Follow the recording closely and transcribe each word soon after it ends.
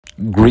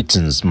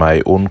Greetings, my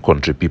own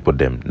country people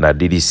them. Na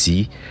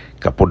DDC,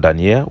 Capo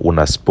Daniel,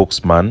 una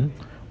spokesman,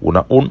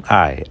 una own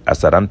eye.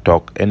 As I don't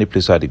talk, any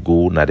place I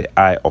go, na the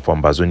eye of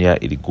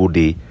Ambazonia, it go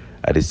day.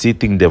 I see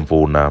thing them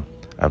for una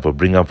and for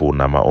bring up for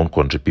una my own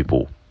country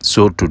people.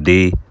 So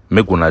today,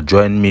 make una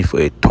join me for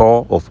a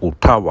tour of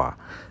Ottawa,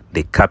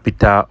 the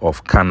capital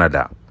of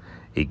Canada.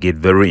 It get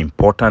very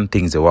important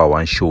things that I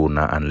want to show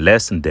una and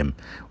lesson them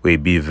will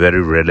be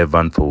very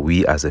relevant for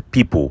we as a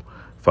people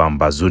for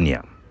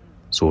Ambazonia.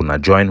 So una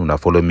join, una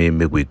follow me,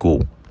 make we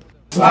go.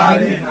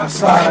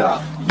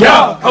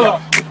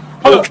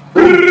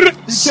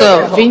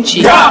 So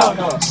Vinci.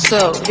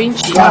 So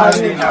Vinci.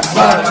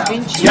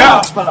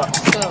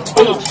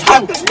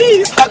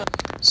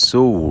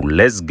 So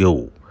let's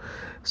go.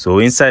 So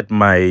inside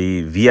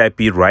my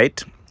VIP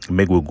ride,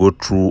 make we go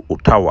through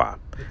Ottawa.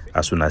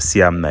 As soon as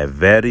see I'm a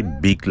very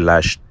big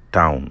large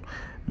town,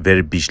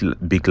 very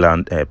big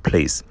land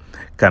place.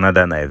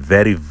 Canada na a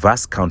very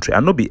vast country. I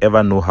no be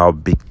ever know how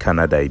big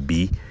Canada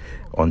be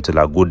until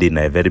I go there in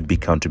a very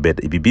big country.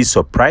 But it be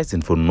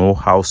surprising for know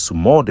how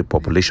small the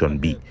population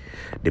be.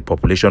 The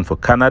population for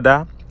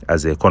Canada,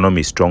 as the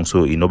economy is strong,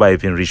 so it never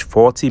even reach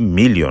 40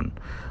 million.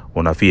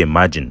 When if you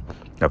imagine,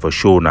 for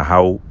sure now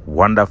how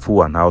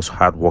wonderful and how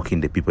hardworking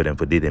the people them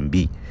for they them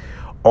be.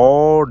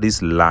 All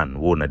this land,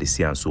 na the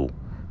sea and so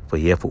for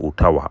here for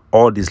Ottawa,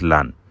 all this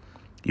land,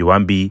 you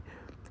want be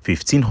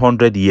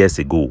 1500 years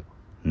ago.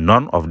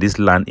 None of this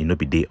land in no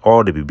be there.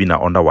 All they be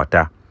now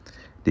underwater.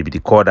 They be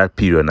call that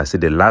period. And I say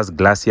the last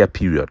glacier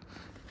period.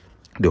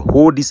 The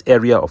whole this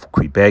area of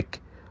Quebec,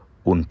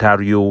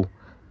 Ontario,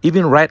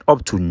 even right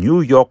up to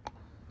New York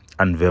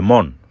and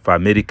Vermont for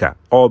America,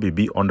 all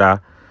be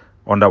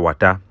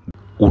underwater.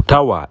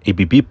 Ottawa, it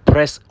be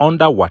pressed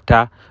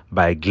underwater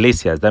by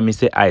glaciers. That means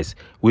the ice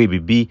will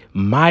be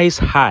miles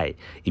high.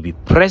 It be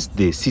pressed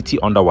the city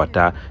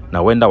underwater.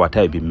 Now when the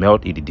water it be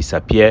melt, it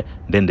disappear.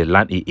 Then the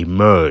land it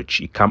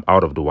emerge. It come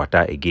out of the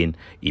water again.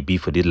 It be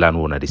for the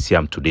land one at the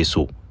Siam today.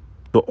 So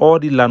all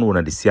the land one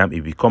at the Siam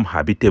it become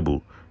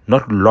habitable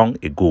not long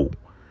ago.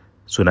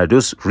 So now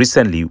just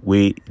recently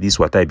where this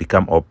water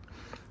become up,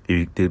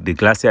 the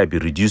glacier be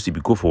reduced. It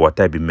be go for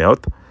water it be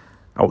melt.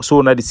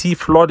 So now the sea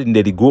flooding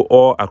they go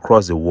all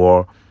across the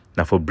world.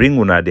 Now for bring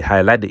una they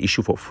highlight the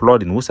issue for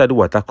flooding. Who said the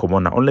water come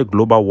on now only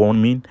global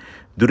warming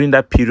during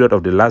that period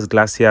of the last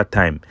glacier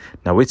time.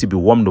 Now wait to be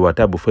warm the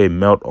water before it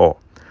melt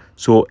all.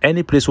 So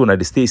any place where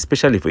they stay,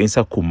 especially for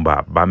inside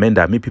Kumba,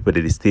 Bamenda, many people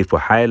they stay for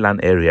highland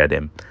area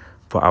them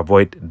for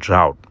avoid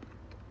drought.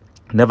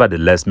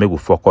 Nevertheless, make we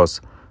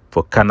focus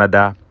for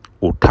Canada,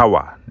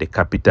 Ottawa, the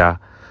capital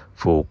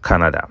for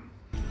Canada.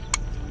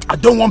 I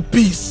don't want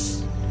peace.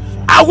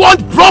 I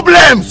want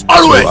problems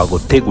always. So I go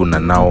take una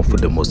now for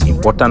the most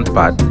important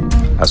part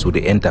as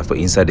we enter for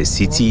inside the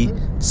city,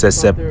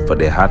 Sesep for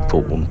the heart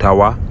for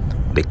Ottawa,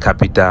 the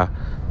capital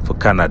for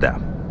Canada.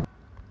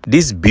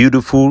 This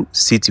beautiful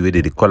city where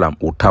they call them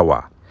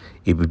Ottawa,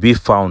 it will be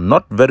found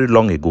not very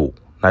long ago,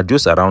 not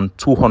just around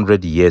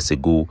 200 years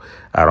ago,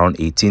 around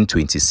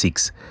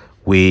 1826,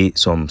 where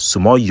some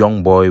small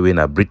young boy when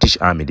a British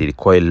army they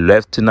call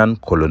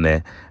Lieutenant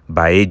Colonel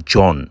Bae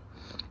John.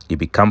 He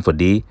become for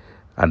the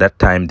at that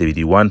time they be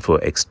the one for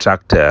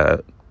extract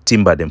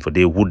timber them for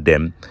they wood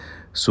them.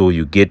 So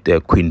you get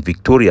Queen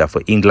Victoria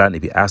for England.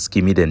 If you ask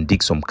me, then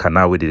dig some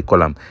canal where they call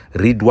them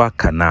Ridwa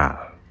Canal.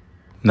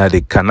 Now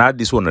the canal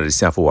this one are the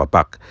same for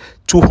Wapak.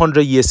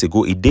 200 years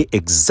ago it did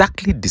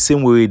exactly the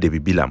same way they be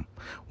build them.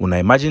 When I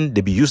imagine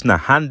they be used na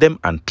hand them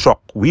and truck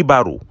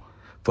wheelbarrow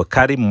for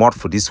carry mud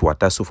for this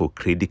water, so for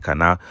create the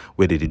canal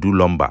where they do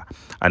lumber.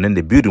 And then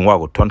the building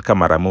will turn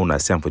camera on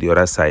for the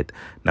other side.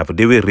 Now for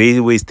the way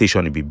railway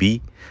station it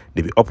be,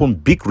 they be open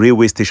big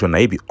railway station. Now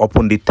it be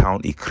open the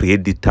town, it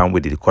create the town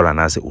where they call and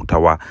answer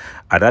Ottawa.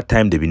 At that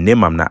time they be name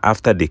them now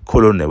after the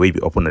colonel where be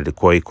open at the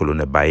Koi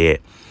Colonel Baye.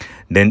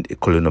 Then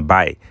Colonel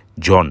Baye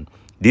John.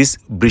 This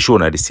British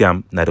one at the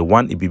same now the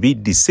one it be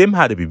the same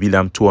how they be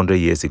built 200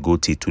 years ago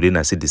till today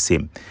I say the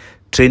same.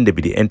 Train they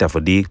be the enter for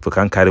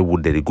can carry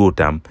wood they go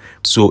tam.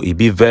 So it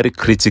be very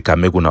critical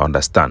make una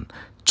understand.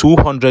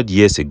 200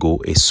 years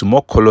ago, a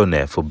small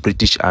colonel for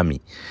British Army,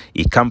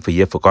 he come for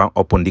here for come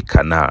open the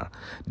canal.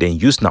 Then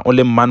use not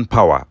only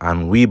manpower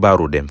and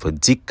wheelbarrow them for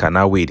dig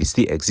canal where it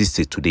still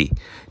existed today.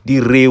 The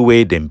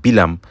railway then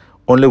bilam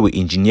only with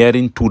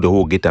engineering to the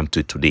whole get them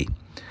to today.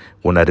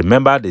 When I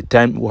remember the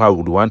time how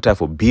we want to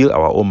for build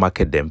our own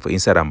market them for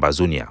inside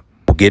Ambazonia.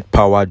 To get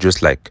power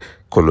just like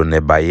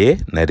Colonel Baye,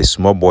 now the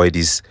small boy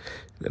this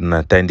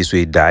time this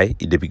way die,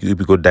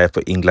 it go die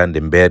for England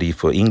and bury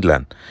for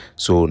England.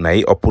 So now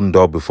he open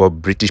door before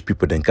British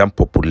people then can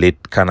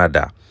populate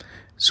Canada.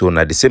 So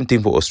now the same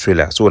thing for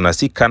Australia. So when I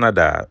see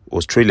Canada,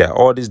 Australia,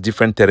 all these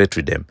different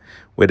territory them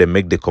where they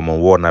make the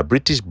common war. Now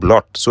British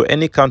blood. So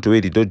any country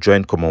where they don't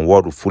join common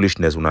war with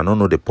foolishness, when I don't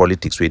know the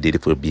politics where they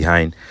for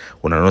behind,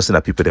 when I don't see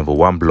that people them for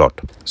one blood.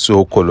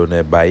 So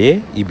Colonel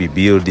Baye, he be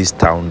build this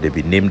town, they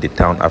be named the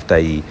town after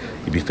he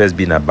be first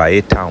been a Baye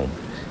town.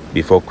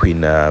 Before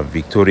Queen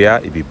Victoria,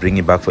 he be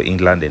bringing back for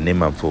England and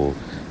name him for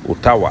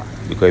Ottawa.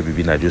 because it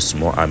be not just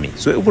small army.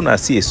 So even I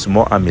see a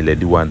small army like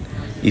the one,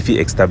 if he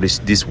establish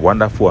this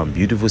wonderful and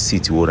beautiful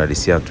city we are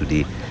seeing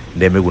today,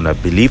 then we gonna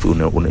believe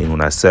in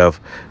ourselves.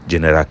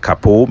 General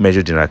Capo,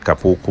 Major General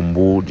Capo,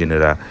 Kumbu,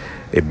 General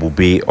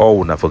Ebube,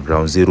 all una for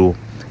ground zero,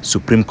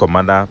 Supreme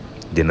Commander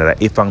General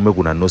Efang, we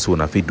gonna know so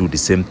una fit do the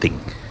same thing.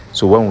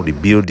 So when we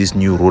build this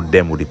new road,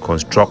 them we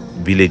construct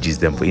villages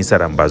them for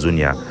inside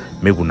Ambazonia,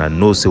 we gonna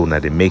know so una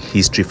they make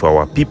history for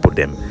our people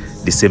them.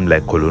 The same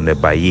like Colonel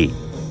Baye.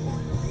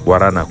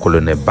 Warana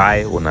Colonel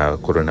Baye, una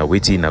Colonel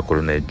Witty, na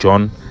Colonel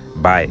John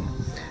Baye.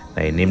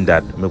 Now I name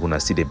that, we're gonna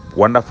see the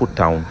wonderful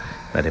town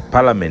that the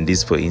parliament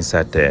is for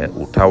inside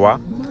Ottawa,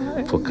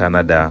 for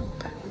Canada.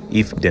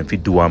 If them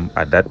fit do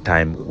at that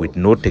time with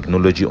no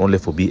technology, only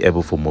for be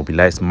able to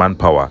mobilize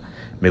manpower,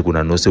 we're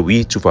gonna know so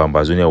we too for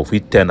Ambazonia, if we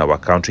turn our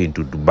country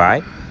into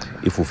Dubai,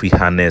 if we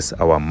harness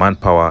our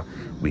manpower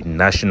with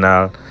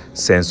national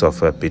sense of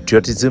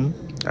patriotism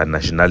and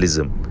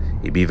nationalism,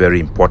 it be very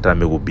important.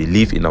 We will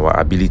believe in our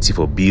ability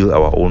for build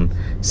our own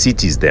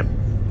cities them.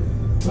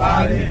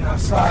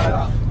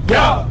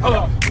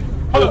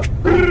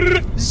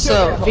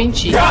 So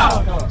Vinci.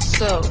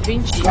 So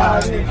Vinci.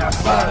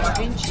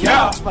 Vinci.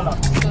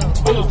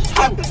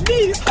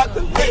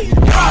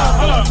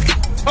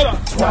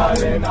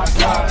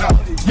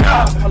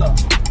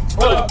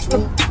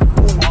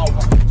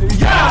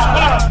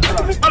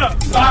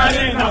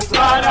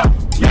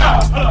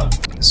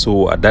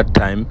 So at that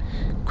time,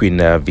 Queen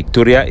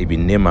Victoria it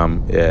been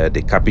named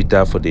the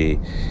capital for the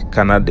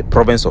Canada, the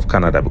province of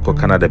Canada, because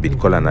Canada been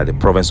called the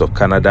province of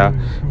Canada,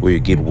 where you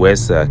get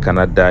West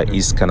Canada,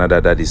 East Canada,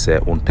 that is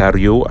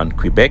Ontario and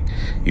Quebec.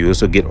 You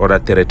also get other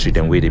territory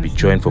then where they be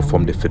joined for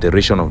form the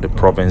Federation of the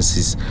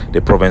Provinces,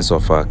 the province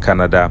of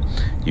Canada.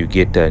 You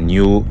get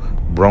New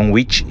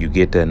Brunswick, you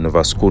get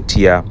Nova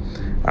Scotia,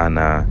 and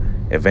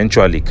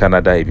eventually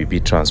Canada it will be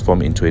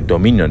transformed into a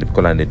dominion. They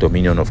call it the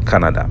Dominion of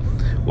Canada.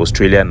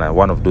 Australia and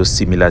one of those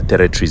similar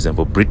territories and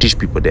for British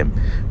people them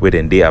where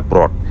then they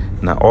abroad.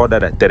 Now all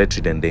that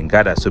territory then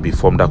gather so be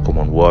formed that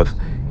Commonwealth.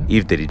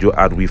 If they do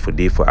add we for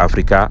day for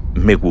Africa,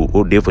 make we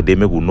all day for them,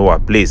 make we know our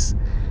place,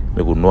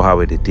 make we know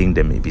how they think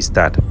them maybe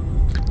start.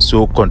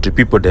 So country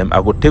people them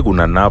I go take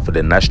una now for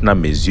the National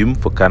Museum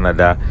for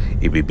Canada.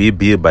 It will be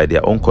built by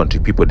their own country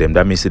people them.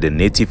 That means the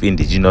native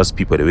indigenous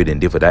people the way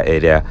they for that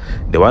area.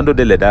 The one do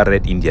they let that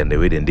red Indian the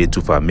way they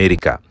too for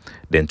America,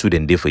 then two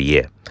then for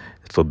year.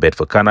 For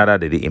Canada,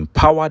 they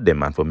empower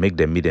them and for make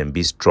them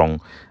be strong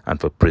and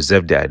for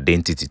preserve their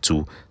identity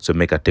too. So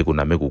make a take on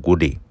a make a good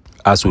day.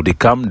 As we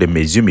come, the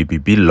museum will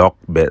be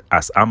locked, but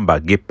as Amber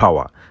get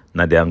power.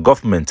 Now the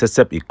government sets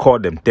up, he call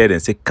them tell and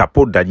say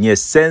Capo Daniel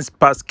sends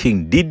past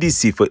King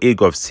DDC for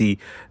egg of sea.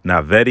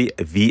 Now very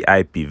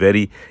VIP,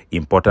 very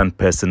important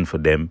person for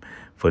them,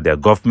 for their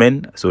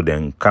government. So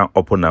then can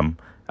open them,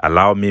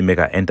 allow me make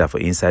a enter for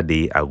inside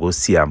the I go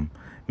see them.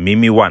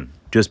 Me one.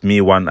 Just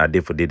me one a day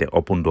for day, the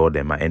open door,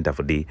 them I enter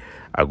for day.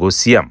 I go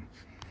see them.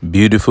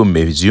 Beautiful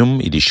museum,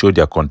 it show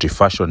their country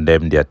fashion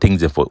them, their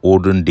things for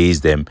olden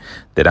days them,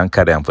 they don't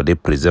carry them for they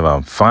preserve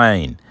and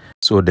fine.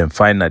 So them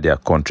find that their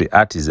country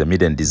artists they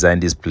made and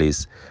design this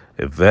place.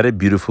 A very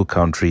beautiful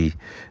country.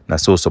 Now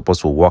so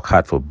supposed to work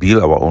hard for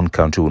build our own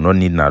country. We don't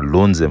need no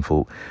loans them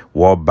for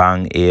World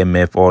Bank,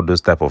 AMF, all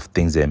those type of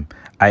things them.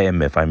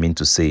 IMF, I mean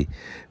to say,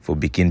 for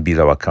begin build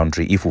our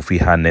country. If we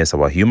harness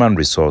our human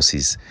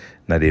resources,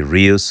 now the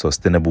real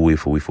sustainable way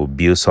for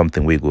build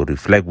something we go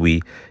reflect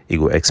it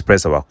go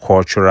express our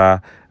cultural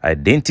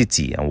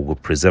identity and we will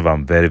preserve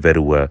them very, very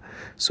well.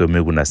 So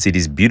we're gonna see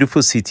this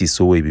beautiful city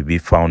so we will be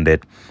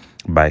founded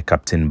by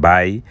Captain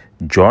Baye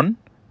John.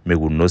 We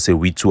will know say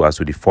we too as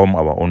we form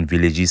our own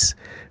villages,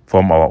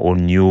 form our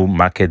own new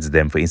markets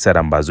them for inside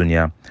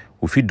Ambazonia.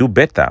 If we do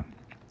better,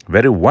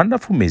 very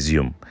wonderful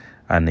museum.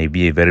 And it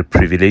be a very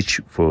privilege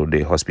for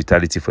the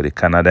hospitality for the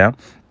Canada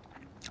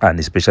and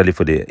especially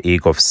for the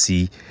Egg of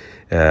Sea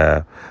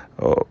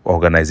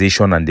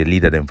organization and the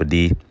leader them for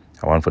the.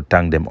 I want to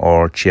thank them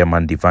all,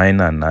 Chairman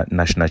Divine and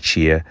National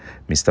Chair,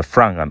 Mr.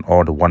 Frank, and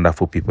all the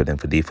wonderful people them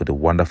for the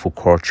wonderful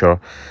culture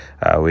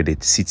where the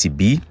city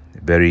be.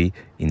 Very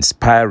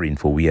inspiring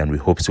for we, and we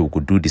hope so we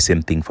could do the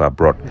same thing for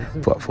abroad,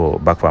 for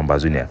back for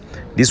Ambazonia.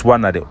 This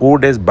one are the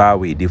oldest bar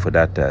we did for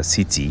that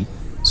city.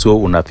 So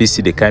when I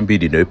see the kind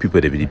of people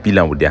they be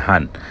building with their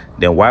hand,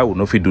 then why would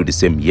not we do the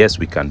same? Yes,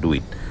 we can do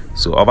it.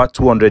 So over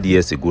 200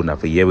 years ago, now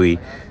for year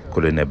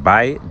Colonel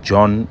Baye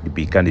John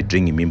began to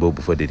drink Mimbo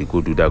before they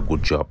go do that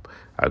good job.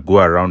 I go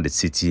around the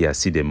city, I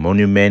see the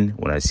monument.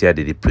 When I see how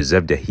they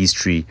preserve their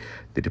history,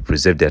 they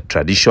preserve their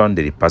tradition,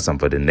 they pass them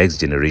for the next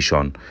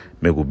generation.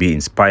 May we be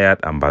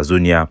inspired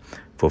Ambazonia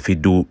for we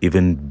do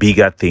even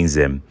bigger things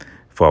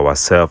for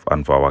ourselves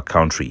and for our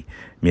country.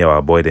 Me,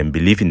 our boy, them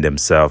believe in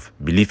themselves,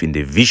 believe in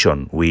the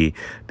vision we,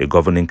 the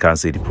governing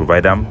council,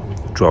 provide them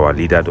through our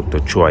leader, Dr.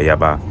 Chua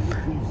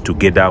Yaba.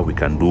 Together, we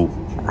can do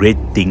great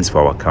things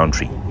for our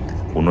country.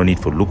 We no need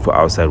to look for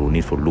outside, we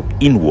need to look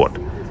inward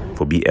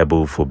for be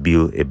able to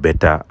build a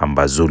better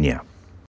Ambazonia.